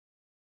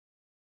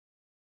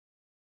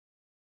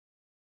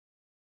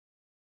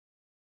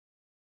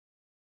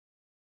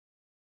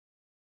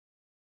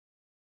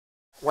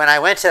when I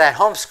went to that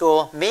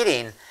homeschool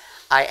meeting,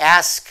 I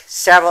asked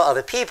several of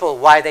the people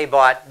why they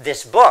bought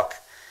this book,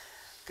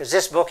 because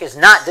this book is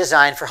not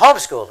designed for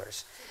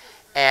homeschoolers.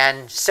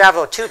 And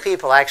two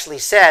people actually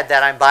said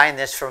that I'm buying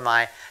this for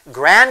my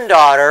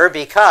granddaughter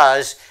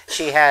because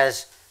she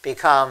has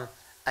become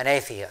an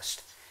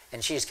atheist.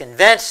 And she's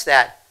convinced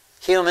that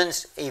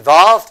humans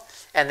evolved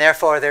and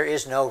therefore there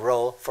is no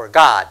role for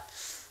God.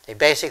 They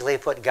basically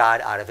put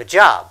God out of a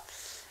job.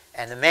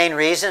 And the main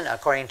reason,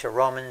 according to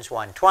Romans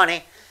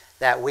 1:20,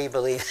 that we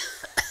believe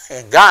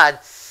in God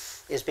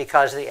is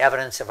because of the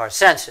evidence of our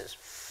senses.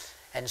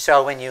 And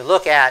so when you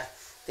look at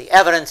the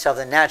evidence of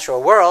the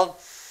natural world,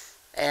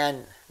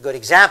 and a good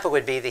example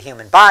would be the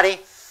human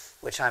body,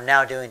 which I'm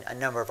now doing a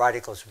number of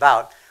articles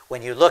about.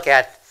 When you look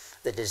at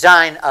the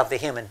design of the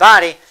human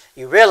body,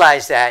 you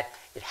realize that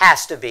it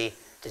has to be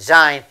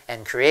designed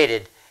and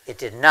created. It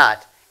did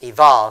not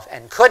evolve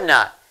and could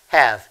not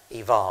have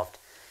evolved.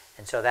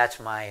 And so that's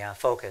my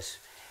focus.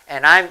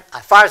 And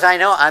as far as I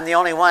know, I'm the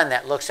only one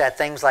that looks at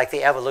things like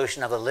the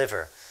evolution of the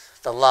liver,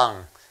 the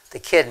lung, the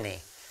kidney,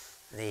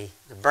 the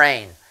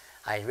brain.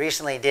 I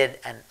recently did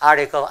an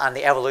article on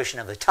the evolution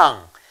of the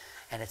tongue.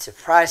 And it's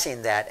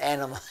surprising that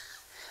animals,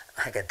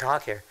 I can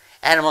talk here,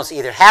 animals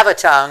either have a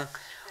tongue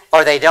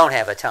or they don't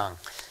have a tongue.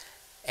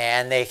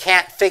 And they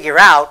can't figure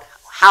out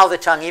how the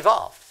tongue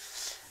evolved.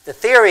 The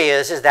theory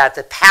is that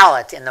the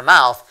palate in the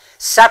mouth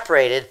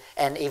separated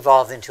and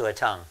evolved into a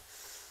tongue.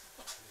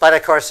 But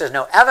of course there's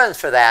no evidence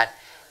for that,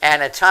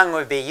 and a tongue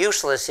would be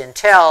useless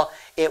until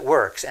it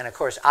works. And of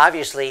course,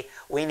 obviously,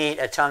 we need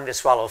a tongue to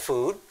swallow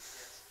food.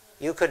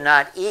 You could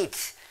not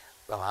eat,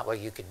 well,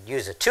 you could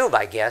use a tube,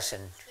 I guess,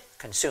 and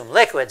consume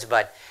liquids,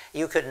 but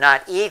you could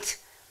not eat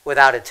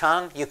without a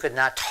tongue. You could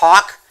not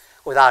talk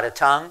without a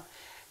tongue.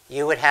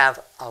 You would have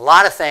a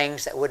lot of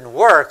things that wouldn't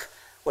work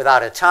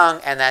without a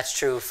tongue, and that's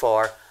true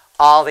for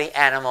all the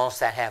animals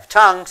that have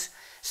tongues.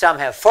 Some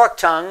have forked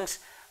tongues,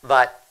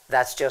 but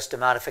that's just a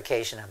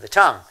modification of the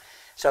tongue.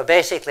 So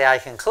basically, I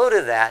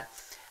concluded that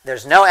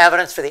there's no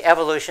evidence for the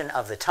evolution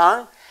of the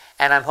tongue,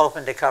 and I'm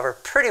hoping to cover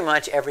pretty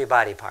much every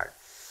body part.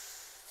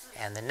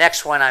 And the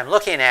next one I'm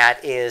looking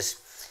at is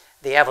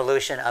the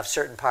evolution of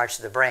certain parts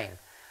of the brain,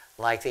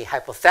 like the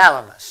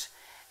hypothalamus.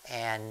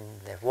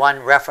 And the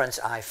one reference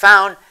I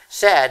found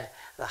said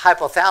the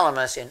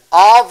hypothalamus in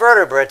all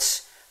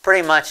vertebrates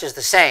pretty much is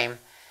the same,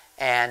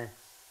 and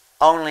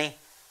only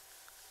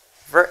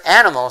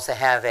animals that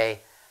have a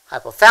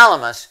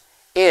hypothalamus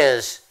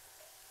is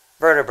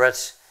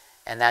vertebrates,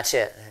 and that's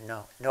it.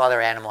 No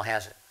other animal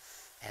has it.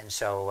 And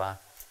so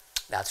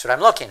that's what I'm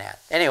looking at.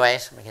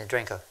 Anyways, I'm going to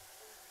drink a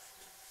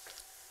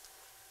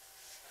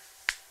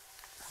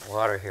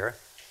water here.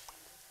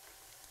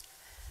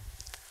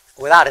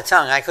 Without a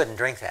tongue, I couldn't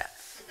drink that.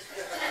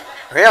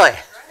 Really.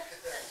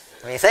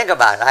 When you think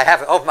about it, I have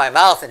to open my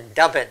mouth and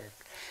dump it.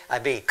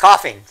 I'd be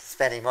coughing,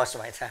 spending most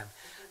of my time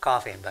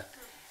coughing. But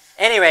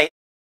anyway,